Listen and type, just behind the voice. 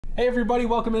Hey everybody,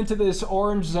 welcome into this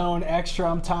Orange Zone Extra.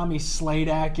 I'm Tommy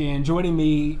Sladek, and joining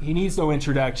me, he needs no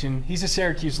introduction. He's a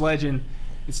Syracuse legend.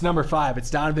 It's number 5. It's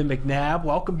Donovan McNabb.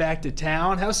 Welcome back to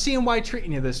town. How's CNY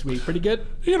treating you this week? Pretty good?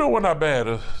 You know what, not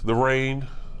bad. The rain,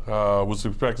 was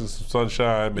expecting some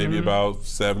sunshine, maybe about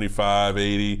 75,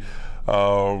 80.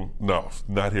 No,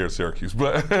 not here at Syracuse,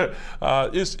 but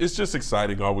it's just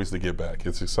exciting always to get back.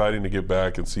 It's exciting to get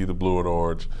back and see the blue and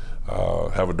orange.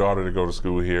 Have a daughter to go to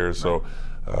school here, so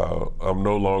I'm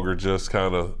no longer just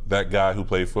kind of that guy who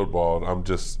played football.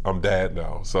 I'm dad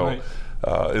now, so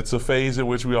it's a phase in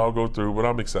which we all go through, but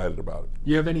I'm excited about it.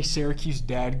 You have any Syracuse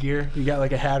dad gear? You got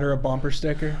like a hat or a bumper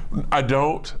sticker? I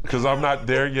don't, because I'm not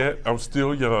there yet. I'm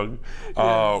still young,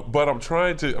 but I'm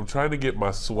trying to get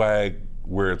my swag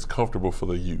where it's comfortable for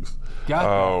the youth.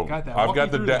 Got that. I've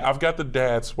got the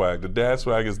dad swag. The dad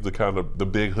swag is the kind of the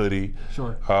big hoodie.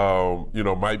 Sure.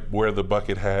 Might wear the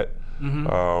bucket hat.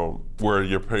 Where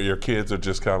your kids are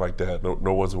just kind of like that.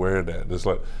 No one's wearing that. And it's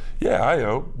like, yeah, I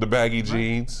am. The baggy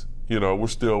jeans. We're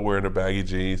still wearing the baggy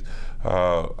jeans.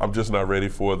 I'm just not ready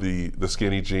for the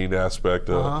skinny jean aspect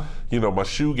of, my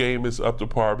shoe game is up to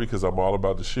par because I'm all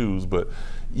about the shoes, but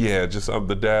yeah, just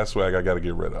the dad swag I got to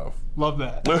get rid of. Love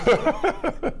that.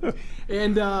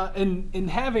 and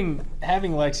having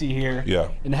Lexi here,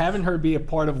 and having her be a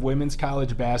part of women's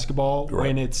college basketball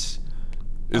when it's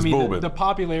booming. The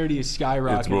popularity is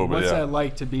skyrocketing. Booming, What's that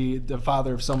like to be the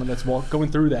father of someone that's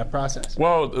going through that process?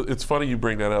 Well, it's funny you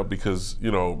bring that up because,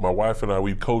 my wife and I,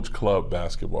 we coach club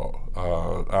basketball.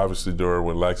 Obviously during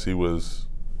when Lexi was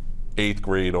 8th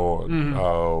grade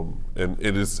on. And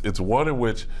it's one in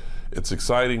which it's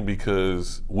exciting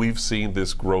because we've seen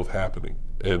this growth happening.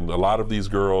 And a lot of these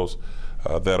girls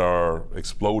that are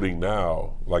exploding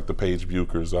now, like the Paige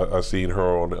Buchers. I've seen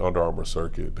her on the Under Armour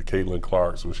circuit. The Caitlin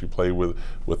Clarks, when she played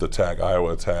with Attack,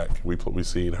 Iowa Attack. We've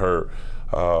seen her.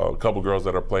 A couple girls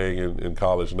that are playing in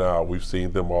college now, we've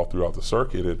seen them all throughout the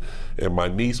circuit. And my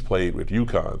niece played with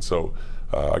UConn. So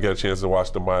I got a chance to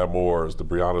watch the Maya Moores, the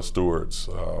Brianna Stewarts.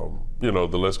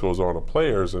 The list goes on of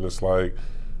players, and it's like,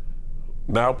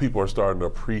 now people are starting to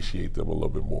appreciate them a little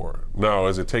bit more. Now,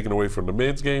 is it taken away from the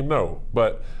men's game? No.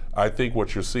 But I think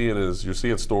what you're seeing is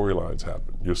storylines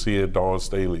happen. You're seeing Dawn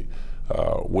Staley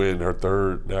win her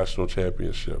 3rd national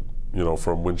championship,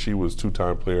 from when she was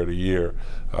 2-time player of the year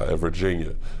at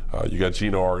Virginia. You got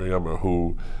Gina Auriemma,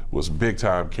 who was big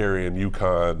time carrying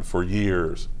UConn for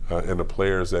years, and the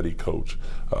players that he coached.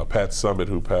 Pat Summitt,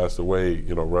 who passed away,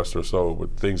 rest her soul,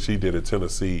 but things she did at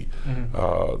Tennessee.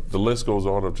 The list goes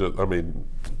on of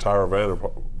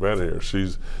Tyra Vanair,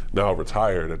 she's now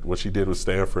retired, and what she did with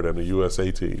Stanford and the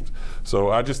USA teams. So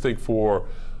I just think for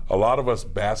a lot of us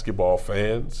basketball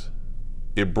fans,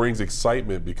 it brings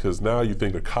excitement because now you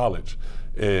think of college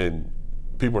and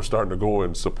people are starting to go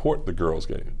and support the girls'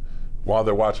 game while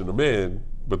they're watching the men,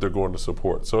 but they're going to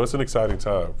support. So it's an exciting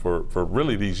time for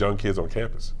really these young kids on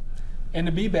campus. And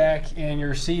to be back and you're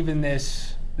receiving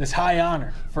this high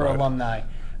honor for alumni,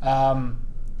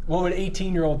 what would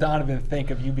 18-year-old Donovan think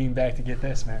of you being back to get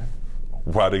this, man?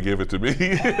 Why they give it to me?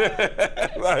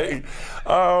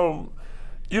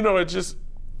 It just,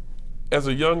 as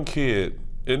a young kid,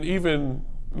 and even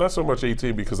not so much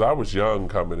 18 because I was young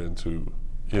coming into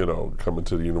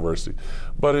the university,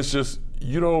 but it's just,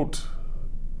 you don't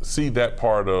see that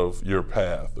part of your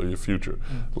path or your future.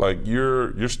 Like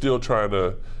you're still trying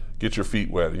to get your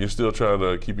feet wet. You're still trying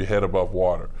to keep your head above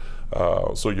water.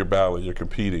 So you're battling, you're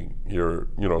competing, you're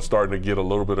starting to get a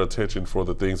little bit of attention for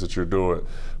the things that you're doing,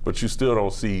 but you still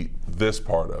don't see this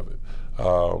part of it.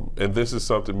 And this is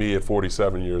something me at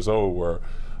 47 years old where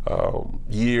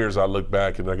years I look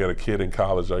back and I got a kid in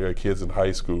college, I got kids in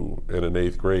high school and in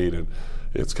 8th grade, and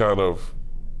it's kind of,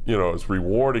 it's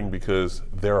rewarding because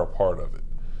they're a part of it.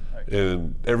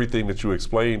 And everything that you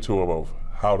explain to them of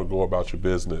how to go about your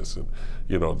business and,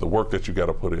 the work that you got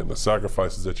to put in, the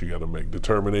sacrifices that you got to make,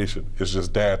 determination. It's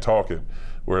just dad talking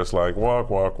where it's like, walk,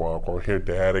 walk, walk, walk, here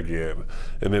dad again.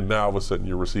 And then now all of a sudden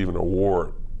you're receiving an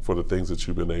award for the things that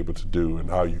you've been able to do and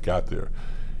how you got there.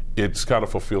 It's kind of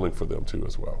fulfilling for them too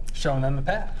as well. Showing them the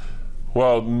path.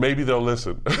 Well, maybe they'll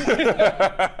listen.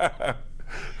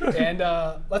 And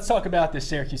let's talk about this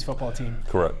Syracuse football team.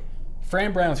 Correct.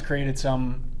 Fran Brown's created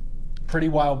some pretty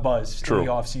wild buzz in the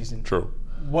offseason. True.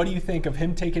 What do you think of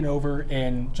him taking over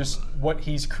and just what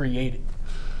he's created?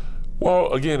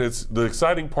 Well, again, it's the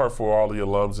exciting part for all the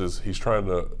alums is he's trying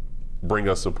to bring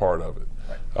us a part of it.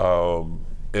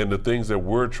 And the things that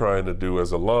we're trying to do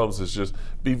as alums is just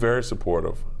be very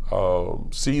supportive.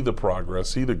 See the progress,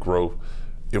 see the growth.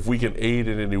 If we can aid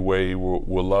in any way,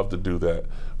 we'll love to do that.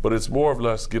 But it's more or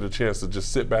less get a chance to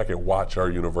just sit back and watch our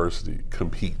university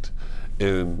compete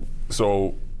And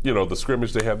so, the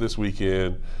scrimmage they have this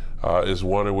weekend is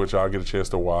one in which I'll get a chance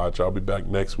to watch. I'll be back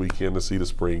next weekend to see the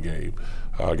spring game.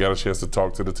 I got a chance to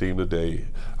talk to the team today.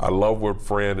 I love what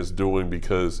Fran is doing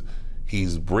because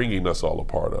he's bringing us all a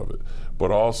part of it.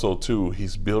 But also, too,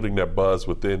 he's building that buzz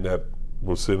within that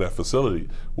facility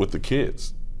with the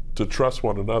kids to trust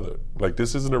one another. Like,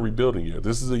 this isn't a rebuilding year.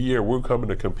 This is a year we're coming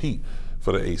to compete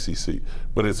for the ACC.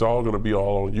 But it's all going to be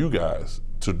all on you guys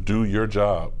to do your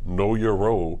job, know your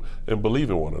role, and believe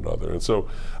in one another. And so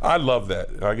I love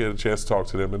that. I get a chance to talk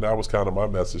to them, and that was kind of my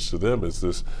message to them is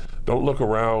this: don't look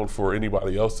around for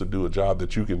anybody else to do a job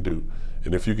that you can do.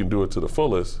 And if you can do it to the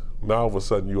fullest, now all of a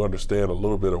sudden you understand a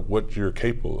little bit of what you're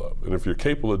capable of. And if you're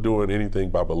capable of doing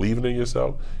anything by believing in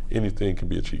yourself, anything can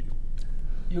be achieved.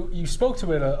 You spoke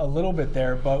to it a little bit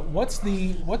there, but what's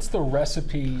the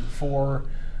recipe for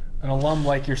an alum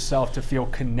like yourself to feel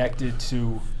connected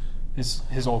to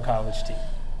his old college team?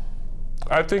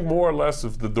 I think more or less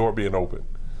of the door being open.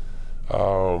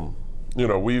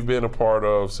 We've been a part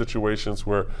of situations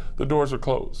where the doors are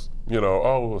closed.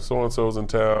 Oh, so-and-so's in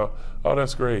town. Oh,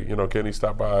 that's great. Can he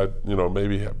stop by,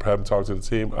 maybe have him talk to the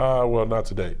team? Well, not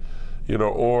today.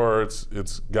 Or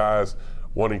it's guys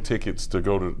wanting tickets to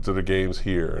go to the games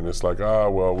here. And it's like,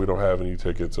 well, we don't have any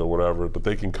tickets or whatever, but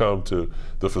they can come to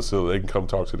the facility. They can come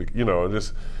talk to the,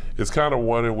 and it's kind of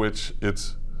one in which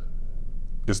it's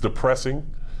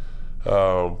depressing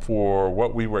for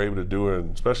what we were able to do,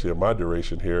 and especially in my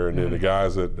duration here, and then the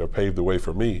guys that paved the way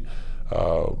for me,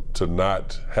 to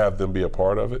not have them be a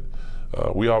part of it.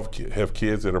 We all have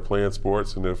kids that are playing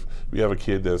sports, and if we have a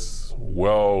kid that's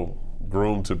well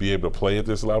groomed to be able to play at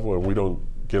this level and we don't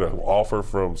get an offer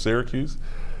from Syracuse,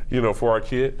 for our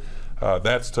kid,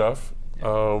 that's tough.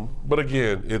 But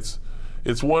again,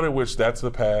 it's one in which that's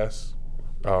the past.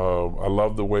 I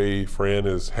love the way Fran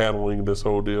is handling this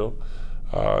whole deal.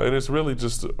 And it's really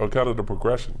just a kind of the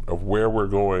progression of where we're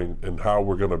going and how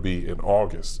we're going to be in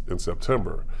August and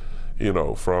September,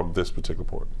 from this particular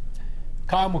point.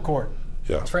 Kyle McCord,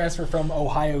 yeah. Transfer from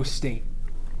Ohio State.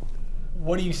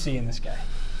 What do you see in this guy?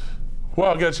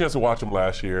 Well, I got a chance to watch him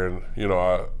last year, and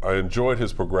I enjoyed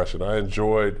his progression. I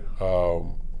enjoyed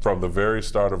from the very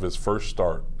start of his first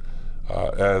start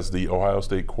as the Ohio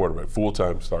State quarterback,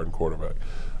 full-time starting quarterback.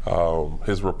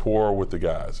 His rapport with the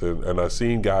guys, and I've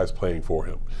seen guys playing for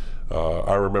him.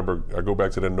 I remember, I go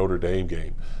back to the Notre Dame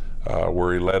game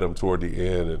where he led them toward the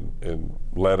end and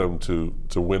led them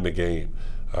to win the game,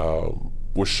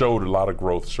 which showed a lot of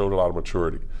growth, showed a lot of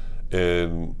maturity.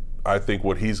 And I think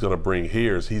what he's going to bring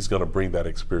here is he's going to bring that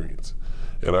experience.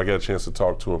 And I got a chance to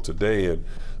talk to him today, and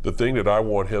the thing that I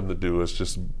want him to do is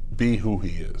just be who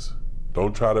he is.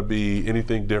 Don't try to be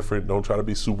anything different. Don't try to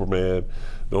be Superman.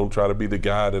 Don't try to be the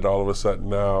guy that all of a sudden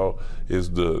now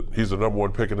he's the number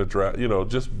one pick in the draft.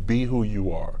 Just be who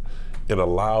you are and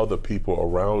allow the people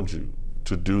around you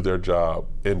to do their job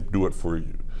and do it for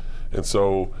you. And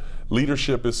so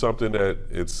leadership is something that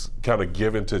it's kind of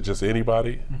given to just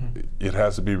anybody. It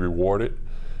has to be rewarded.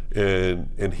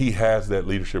 And he has that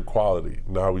leadership quality.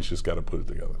 Now he's just got to put it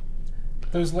together.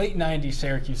 Those late 90s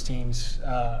Syracuse teams,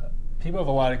 people have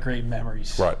a lot of great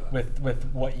memories with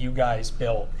what you guys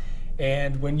built.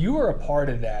 And when you were a part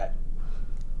of that,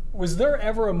 was there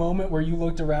ever a moment where you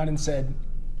looked around and said,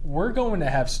 we're going to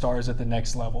have stars at the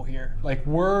next level here? Like,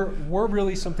 we're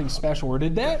really something special. Or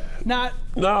did that not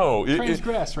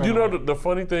transgress right away? The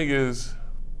funny thing is,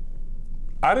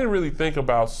 I didn't really think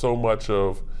about so much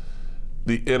of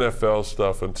the NFL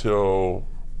stuff until,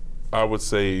 I would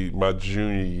say, my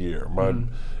junior year.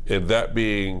 And that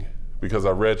being because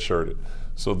I redshirted.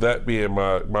 So that being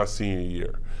my senior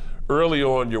year. Early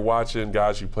on, you're watching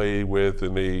guys you played with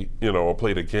and they, or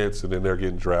played against, and then they're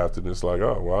getting drafted, and it's like,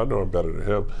 oh, well, I know I'm better than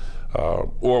him.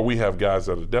 Or we have guys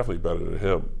that are definitely better than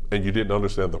him, and you didn't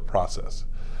understand the process.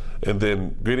 And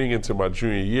then getting into my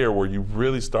junior year where you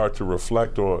really start to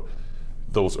reflect on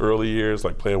those early years,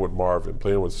 like playing with Marvin,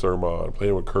 playing with Sermon,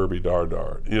 playing with Kirby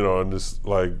Dardar, and just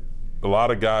like a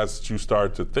lot of guys that you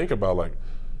start to think about, like,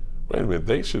 wait a minute,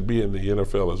 they should be in the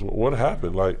NFL as well. What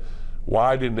happened? Like,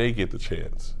 why didn't they get the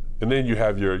chance? And then you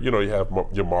have your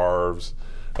Marvs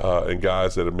and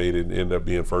guys that have made it and end up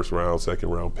being first round, second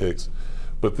round picks.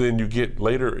 But then you get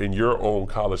later in your own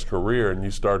college career and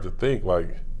you start to think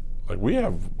like we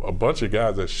have a bunch of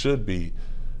guys that should be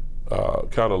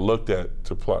kind of looked at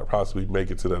to possibly make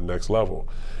it to that next level.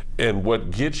 And what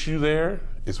gets you there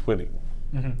is winning.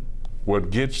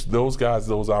 What gets those guys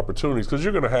those opportunities, because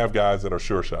you're going to have guys that are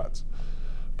sure shots.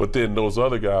 But then those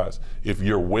other guys, if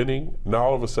you're winning, now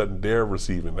all of a sudden they're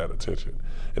receiving that attention.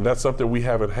 And that's something we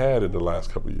haven't had in the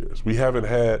last couple of years. We haven't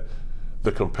had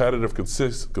the competitive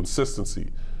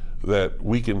consistency that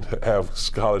we can have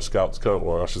college scouts come,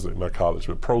 or I should say not college,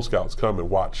 but pro scouts come and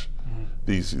watch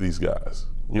these guys.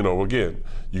 You know, again,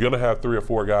 you're going to have 3 or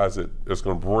 4 guys that's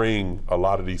going to bring a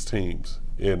lot of these teams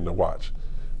in to watch.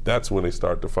 That's when they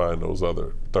start to find those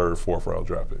other 3rd, 4th round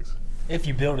draft picks. If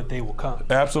you build it, they will come.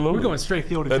 Absolutely. We're going straight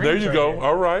field of and dreams. There you right go.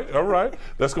 here. All right.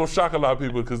 That's going to shock a lot of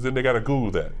people because then they got to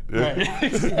Google that. Right.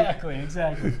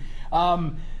 Exactly.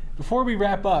 Before we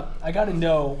wrap up, I got to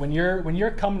know, when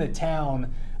you're coming to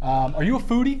town, are you a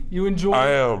foodie? You enjoy? I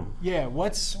am. Yeah.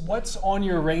 What's on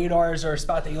your radar? Is there a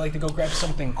spot that you like to go grab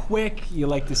something quick? You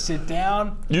like to sit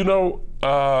down? You know,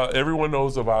 everyone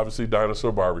knows of obviously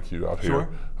Dinosaur Barbecue out here.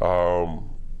 Sure.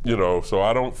 You know, so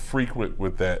I don't frequent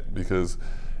with that because,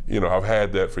 you know, I've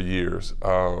had that for years.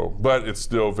 But it's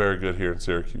still very good here in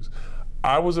Syracuse.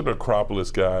 I was an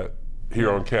Acropolis guy here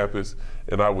on campus,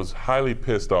 and I was highly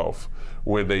pissed off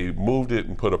when they moved it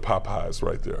and put a Popeyes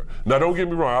right there. Now, don't get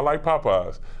me wrong, I like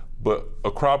Popeyes, but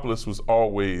Acropolis was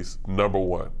always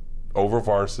 #1 over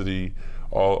Varsity,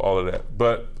 all of that.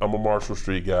 But I'm a Marshall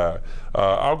Street guy.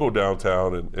 I'll go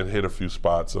downtown and hit a few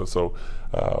spots. So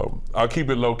I'll keep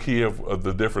it low key of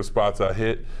the different spots I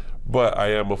hit. But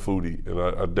I am a foodie, and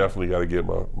I definitely got to get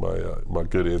my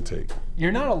good intake.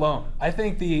 You're not alone. I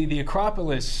think the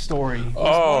Acropolis story is one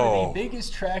of the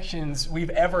biggest tractions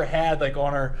we've ever had, like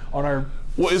on our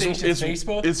station's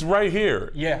Facebook. It's right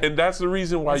here. Yeah, and that's the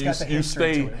reason why you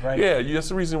stay. Right? Yeah, that's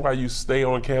the reason why you stay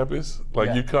on campus.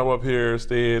 Like you come up here,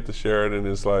 stay at the Sheridan.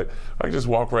 It's like I can just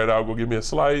walk right out, go get me a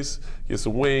slice, get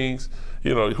some wings.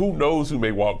 You know, who knows who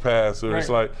may walk past? So it's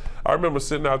like, I remember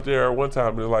sitting out there one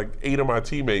time and like 8 of my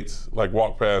teammates like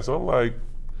walked past. And I'm like,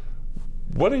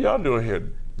 what are y'all doing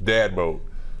here? Dad mode.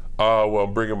 Well,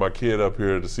 I'm bringing my kid up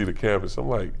here to see the campus. I'm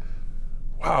like,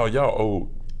 wow, y'all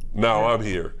old. Now I'm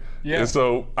here. Yeah. And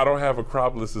so I don't have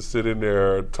Acropolis to sit in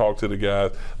there and talk to the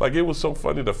guys. Like, it was so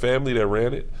funny, the family that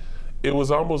ran it, it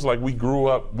was almost like we grew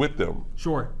up with them.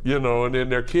 Sure. You know, and then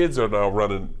their kids are now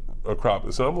running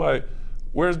Acropolis. So I'm like,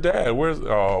 where's Dad?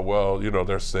 Oh, well, you know,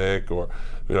 they're sick, or,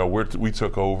 you know, we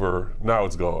took over. Now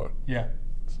it's gone. Yeah.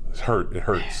 It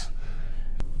hurts.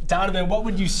 Donovan, what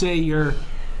would you say your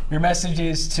message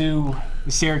is to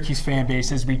the Syracuse fan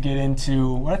base as we get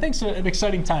into what I think is an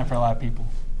exciting time for a lot of people?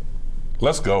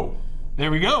 Let's go.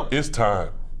 There we go. It's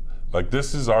time. Like,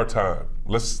 this is our time.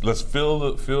 Let's fill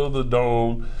the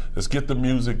dome. Let's get the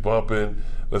music bumping.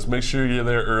 Let's make sure you're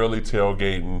there early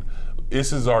tailgating.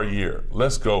 This is our year.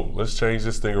 Let's go. Let's change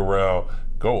this thing around.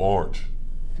 Go Orange.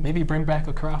 Maybe bring back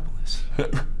Acropolis.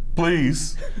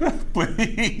 Please.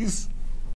 Please.